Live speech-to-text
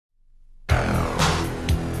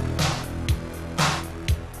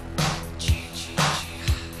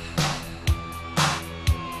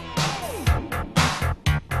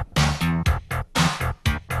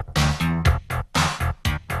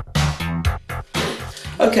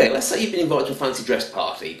Okay, let's say you've been invited to a fancy dress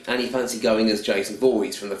party and you fancy going as Jason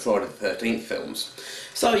Voorhees from the Friday the 13th films.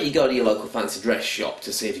 So you go to your local fancy dress shop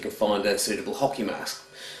to see if you can find a suitable hockey mask.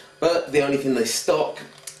 But the only thing they stock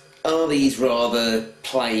are these rather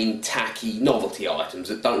plain, tacky novelty items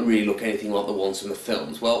that don't really look anything like the ones from the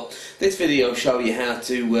films. Well, this video will show you how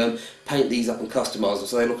to paint these up and customise them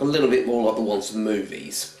so they look a little bit more like the ones from the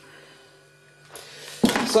movies.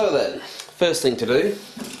 So then, first thing to do,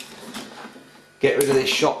 get rid of this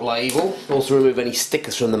shop label. Also remove any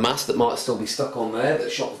stickers from the mask that might still be stuck on there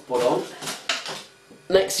that shop have put on.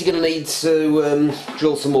 Next you're going to need to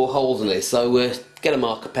drill some more holes in this, so get a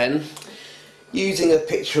marker pen. Using a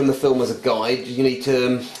picture from the film as a guide, you need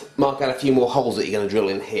to mark out a few more holes that you're going to drill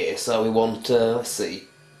in here. So we want, let's see,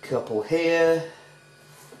 a couple here,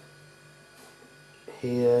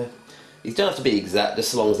 here. These don't have to be exact,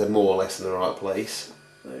 just as long as they're more or less in the right place.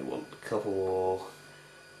 So we want a couple more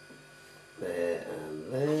there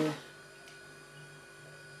and there.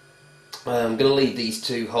 I'm going to leave these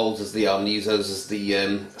two holes as they are and use those as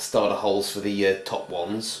the starter holes for the top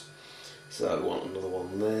ones. So we want another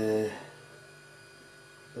one there.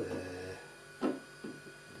 There.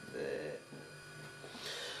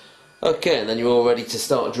 Okay, and then you're all ready to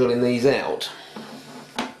start drilling these out.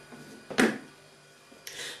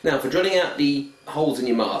 Now, for drilling out the holes in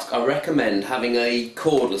your mask, I recommend having a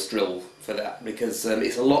cordless drill for that, because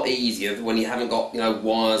it's a lot easier when you haven't got,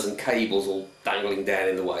 wires and cables all dangling down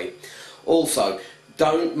in the way. Also,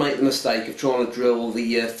 don't make the mistake of trying to drill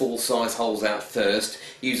the full-size holes out first.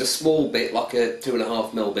 Use a small bit, like a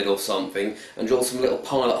 2.5mm bit or something, and drill some little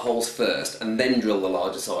pilot holes first, and then drill the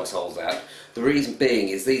larger size holes out. The reason being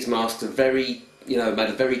is these masks are very, made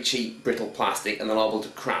of very cheap, brittle plastic, and they're liable to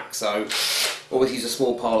crack, so always use a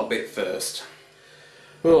small pilot bit first.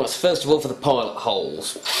 Right, so first of all for the pilot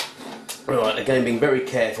holes. Right, again being very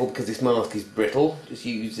careful because this mask is brittle, just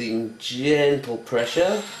using gentle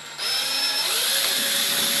pressure.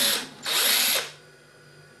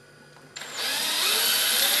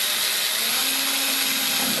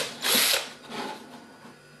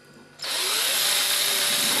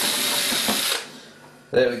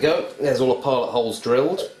 There we go, there's all the pilot holes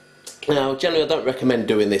drilled. Now, generally I don't recommend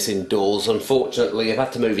doing this indoors. Unfortunately, I've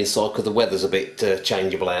had to move inside because the weather's a bit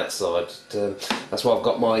changeable outside. That's why I've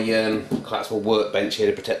got my collapsible workbench here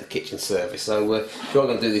to protect the kitchen surface. So if you're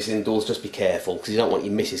going to do this indoors, just be careful, because you don't want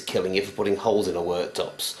your missus killing you for putting holes in her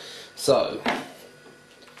worktops. So,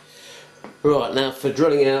 right, now for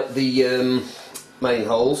drilling out the main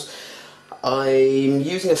holes, I'm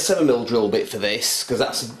using a 7mm drill bit for this because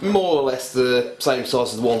that's more or less the same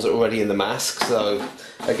size as the ones that are already in the mask. So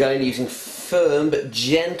again, using firm but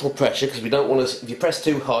gentle pressure, because we don't want to, if you press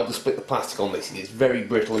too hard you'll split the plastic on this. It's very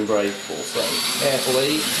brittle and breakable, so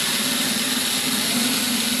carefully.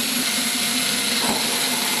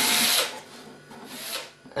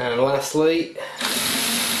 And lastly,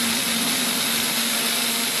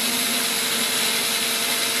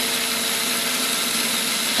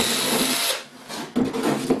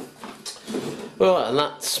 right, and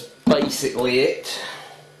that's basically it.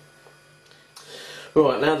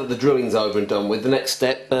 Right, now that the drilling's over and done with, the next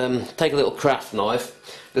step, take a little craft knife,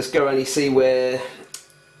 just go around and you see where,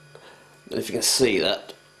 if you can see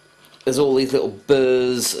that, there's all these little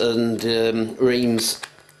burrs and reams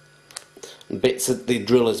and bits that the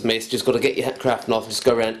driller's missed. Just got to get your craft knife and just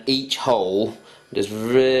go around each hole, and just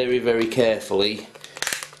very, very carefully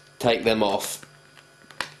take them off.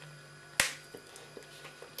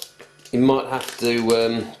 You might have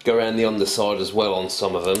to go around the underside as well on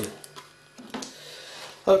some of them.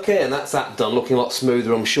 Okay, and that's that done, looking a lot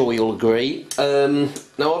smoother, I'm sure you'll agree.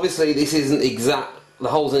 Now obviously this isn't exact, the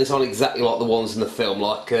holes in this aren't exactly like the ones in the film.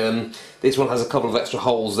 Like this one has a couple of extra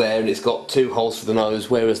holes there and it's got 2 holes for the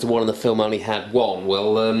nose, whereas the one in the film only had 1.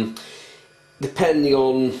 Well, depending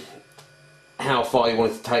on how far you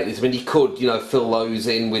wanted to take this, I mean you could, fill those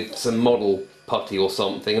in with some model putty or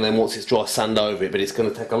something, and then once it's dry sand over it, but it's going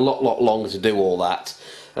to take a lot longer to do all that,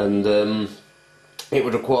 and it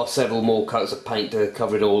would require several more coats of paint to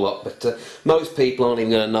cover it all up, but most people aren't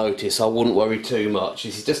even going to notice, so I wouldn't worry too much.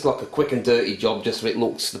 This is just like a quick and dirty job, just so it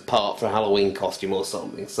looks the part for a Halloween costume or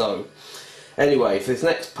something. So anyway, for this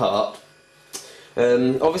next part,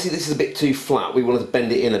 obviously this is a bit too flat, we wanted to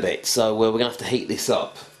bend it in a bit, so we're going to have to heat this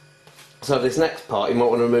up. So this next part you might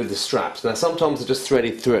want to remove the straps. Now sometimes they're just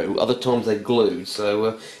threaded through, other times they're glued,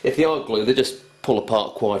 so if they are glued they just pull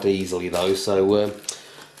apart quite easily though, so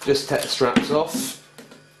just take the straps off.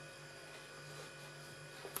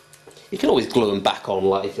 You can always glue them back on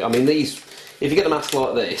later. I mean these, if you get a mask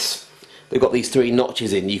like this, they've got these 3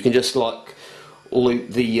 notches in, you can just like loop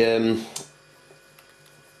the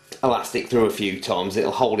elastic through a few times,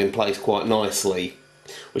 it'll hold in place quite nicely,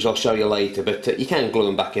 which I'll show you later. But you can glue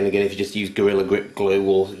them back in again if you just use Gorilla Grip glue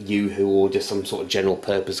or Yoo-hoo or just some sort of general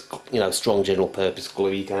purpose, strong general purpose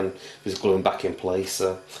glue. You can just glue them back in place.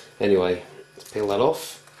 So anyway, let's peel that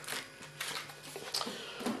off.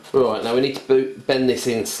 Right, now we need to bend this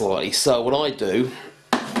in slightly. So what I do,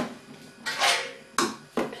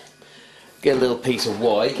 get a little piece of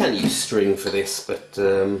wire. You can use string for this, but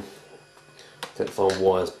I tend to find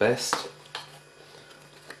wire's best.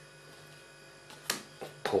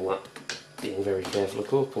 Pull that, being very careful of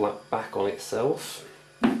course, pull that back on itself.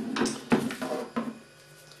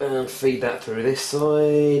 And feed that through this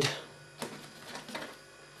side.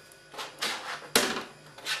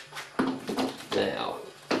 Now,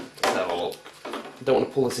 let's have a look. Don't want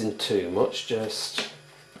to pull this in too much, just...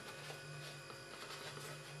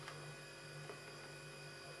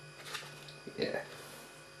 yeah.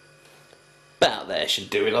 About there should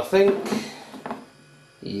do it, I think.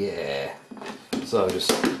 Yeah. So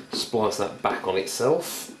just splice that back on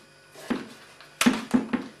itself.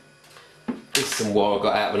 This is some wire I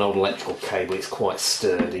got out of an old electrical cable. It's quite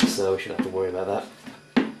sturdy, so we shouldn't have to worry about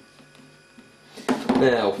that.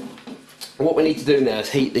 Now, what we need to do now is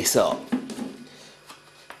heat this up.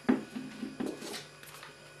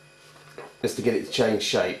 Just to get it to change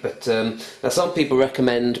shape. But now some people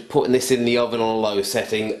recommend putting this in the oven on a low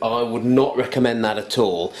setting. I would not recommend that at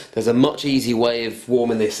all. There's a much easier way of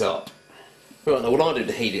warming this up. Right, now what I do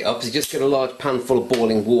to heat it up is just get a large pan full of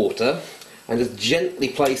boiling water and just gently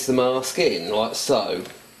place the mask in, like so.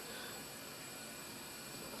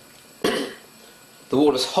 The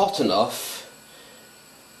water's hot enough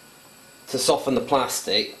to soften the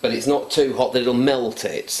plastic, but it's not too hot that it'll melt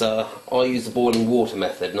it, so I use the boiling water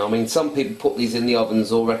method. Now I mean, some people put these in the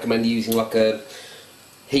ovens or recommend using like a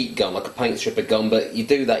heat gun, like a paint stripper gun, but you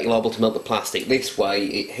do that, you're liable to melt the plastic. This way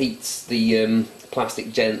it heats the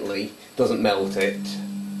plastic gently, doesn't melt it.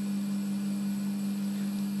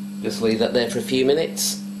 Just leave that there for a few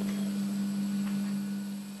minutes.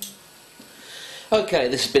 Okay,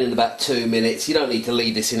 this has been in about 2 minutes. You don't need to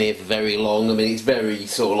leave this in here for very long. I mean, it's very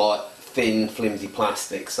sort of like thin, flimsy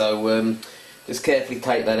plastic, so just carefully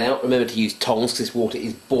take that out. Remember to use tongs because this water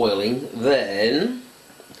is boiling. Then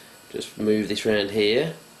just move this round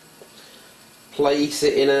here, place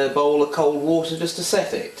it in a bowl of cold water just to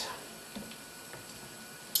set it.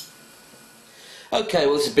 Okay,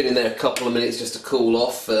 well this has been in there a couple of minutes just to cool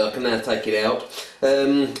off. I can now take it out.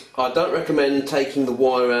 I don't recommend taking the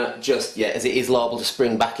wire out just yet, as it is liable to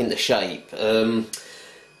spring back into shape.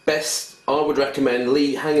 Best, I would recommend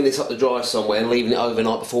hanging this up to dry somewhere and leaving it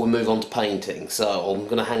overnight before we move on to painting. So I'm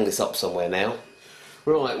going to hang this up somewhere now.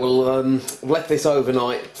 Right, well I've left this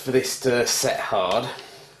overnight for this to set hard.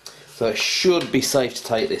 So it should be safe to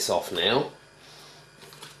take this off now.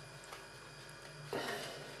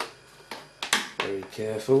 Very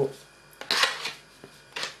careful.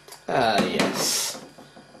 Ah, yes.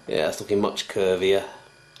 Yeah, it's looking much curvier.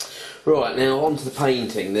 Right, now on to the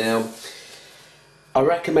painting. Now, I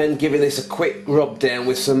recommend giving this a quick rub down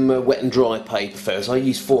with some wet and dry paper first. I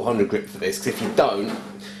use 400 grit for this, because if you don't,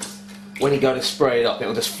 when you go to spray it up,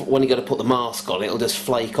 it'll just, when you go to put the mask on, it'll just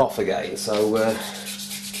flake off again. So,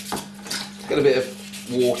 get a bit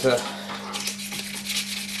of water.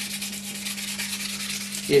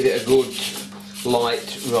 Give it a good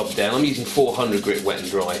light rub down. I'm using 400 grit wet and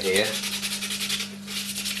dry here.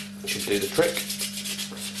 Should do the trick.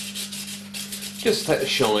 Just take the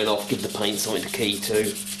shine off, give the paint something to key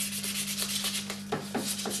to.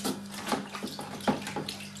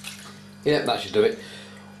 Yeah, that should do it.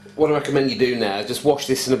 What I recommend you do now is just wash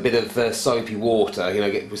this in a bit of soapy water,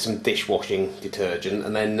 get with some dishwashing detergent,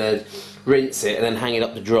 and then rinse it and then hang it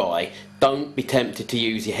up to dry. Don't be tempted to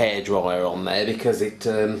use your hairdryer on there because it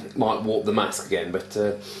might warp the mask again, but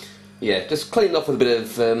yeah, just clean it off with a bit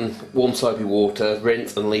of warm soapy water,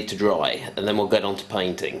 rinse and leave to dry, and then we'll get on to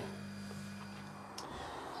painting.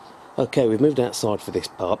 Okay, we've moved outside for this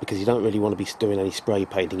part because you don't really want to be doing any spray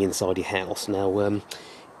painting inside your house. Now,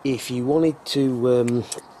 if you wanted to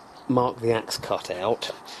mark the axe cut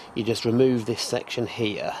out, you just remove this section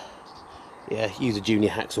here. Yeah, use a junior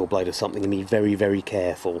hacksaw blade or something and be very, very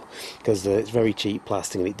careful because it's very cheap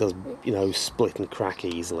plastic and it does, split and crack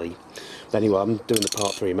easily. But anyway, I'm doing the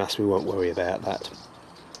part 3 mask, we won't worry about that.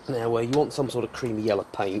 Now, you want some sort of creamy yellow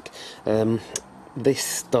paint. This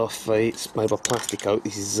stuff, it's made by Plasticoat.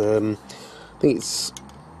 This is, I think it's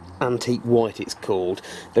antique white it's called.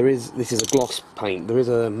 This is a gloss paint. There is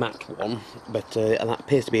a matte one, but and that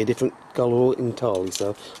appears to be a different colour entirely,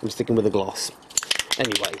 so I'm sticking with the gloss.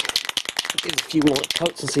 Anyway, give it a few light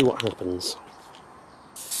coats and see what happens.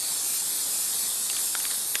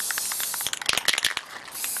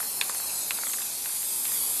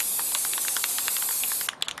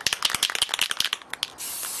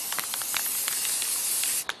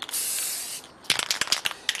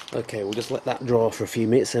 Okay, we'll just let that dry for a few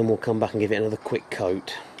minutes and we'll come back and give it another quick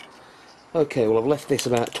coat. Okay, well I've left this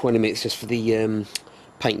about 20 minutes just for the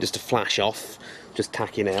paint just to flash off, just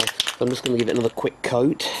tacking out. So I'm just going to give it another quick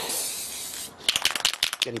coat.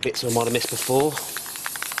 Any bits I might have missed before.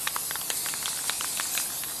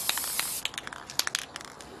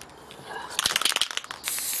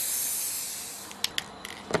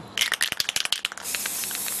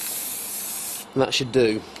 And that should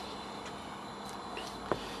do.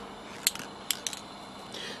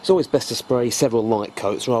 It's always best to spray several light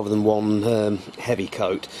coats rather than one heavy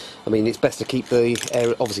coat. I mean, it's best to keep the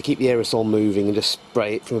obviously keep the aerosol moving and just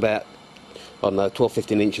spray it from about, I don't know,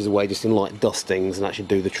 12-15 inches away, just in light dustings, and that should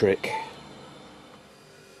do the trick.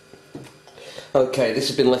 Okay, this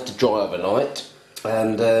has been left to dry overnight,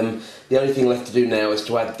 and the only thing left to do now is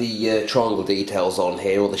to add the triangle details on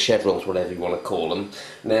here, or the chevrons, whatever you want to call them.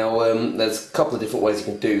 Now, there's a couple of different ways you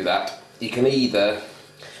can do that. You can either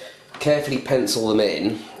carefully pencil them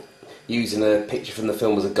in using a picture from the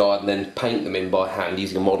film as a guide, and then paint them in by hand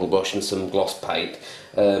using a model brush and some gloss paint.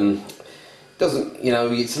 Doesn't, you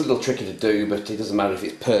know, it's a little tricky to do, but it doesn't matter if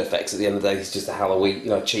it's perfect. 'Cause at the end of the day, it's just a Halloween, you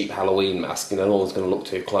know, cheap Halloween mask. You know, no one's going to look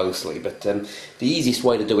too closely. But the easiest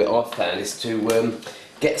way to do it, I've found, is to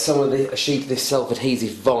get a sheet of this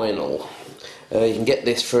self-adhesive vinyl. You can get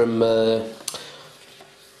this from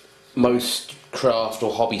most craft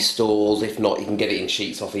or hobby stores. If not, you can get it in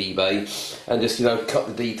sheets off eBay, and just, you know, cut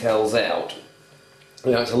the details out.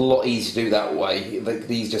 You know, it's a lot easier to do that way.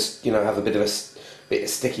 These just, you know, have a bit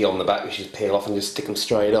sticky on the back, which you just peel off and just stick them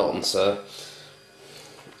straight on. So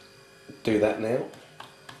do that now.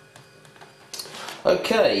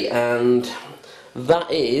 Okay, and that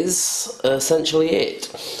is essentially it.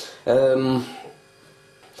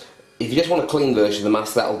 If you just want a clean version of the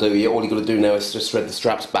mask, that'll do. All you've got to do now is just thread the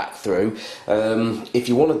straps back through. If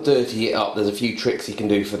you want to dirty it up, there's a few tricks you can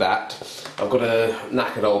do for that. I've got a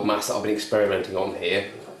knackered old mask that I've been experimenting on here.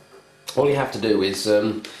 All you have to do is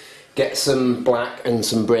get some black and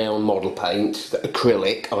some brown model paint,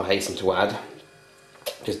 acrylic, I hasten to add.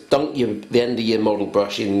 Just dunk the end of your model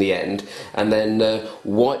brush in the end, and then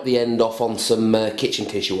wipe the end off on some kitchen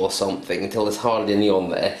tissue or something until there's hardly any on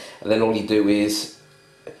there. And then all you do is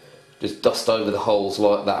just dust over the holes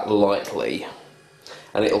like that lightly,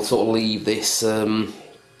 and it'll sort of leave this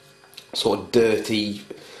sort of dirty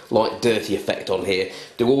effect on here.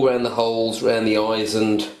 Do all around the holes, around the eyes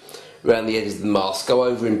and around the edges of the mask. Go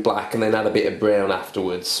over in black and then add a bit of brown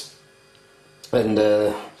afterwards, and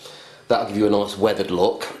that'll give you a nice weathered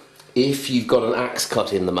look. If you've got an axe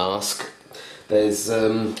cut in the mask, there's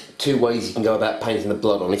two ways you can go about painting the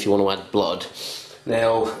blood on if you want to add blood.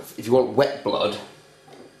 Now, if you want wet blood,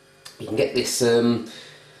 you can get this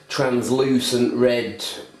translucent red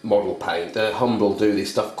model paint. Humble will do this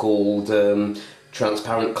stuff called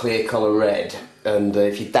transparent clear colour red, and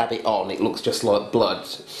if you dab it on, it looks just like blood.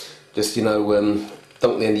 Just, you know,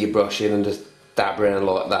 dunk the end of your brush in and just dab around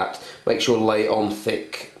like that. Make sure to lay it on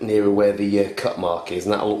thick nearer where the cut mark is,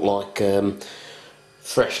 and that'll look like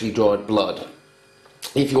freshly dried blood.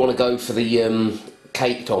 If you want to go for the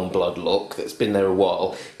caked on blood look that's been there a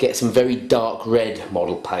while, get some very dark red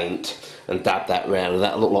model paint and dab that round, and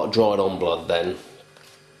that'll look like dried on blood then.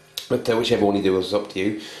 But whichever one you do is up to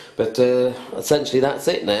you. But essentially that's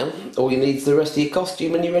it now. All you need is the rest of your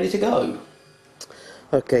costume and you're ready to go.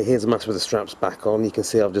 Okay, here's the mask with the straps back on. You can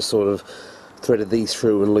see I've just sort of threaded these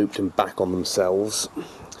through and looped them back on themselves.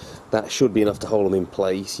 That should be enough to hold them in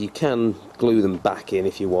place. You can glue them back in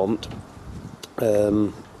if you want.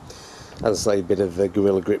 As I say, a bit of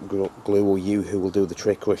Gorilla Grip glue or U-Hoo will do the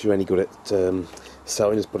trick, or if you're any good at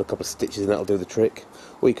sewing, just put a couple of stitches in, that'll do the trick.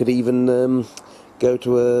 Or you could even go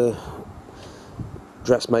to a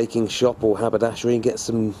dressmaking shop or haberdashery and get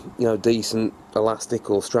some, you know, decent elastic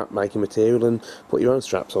or strap making material and put your own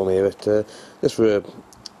straps on here. But just for a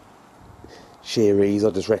sheer ease,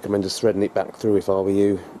 I'd just recommend just threading it back through if I were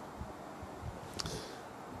you.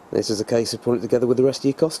 This is a case of putting it together with the rest of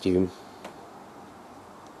your costume.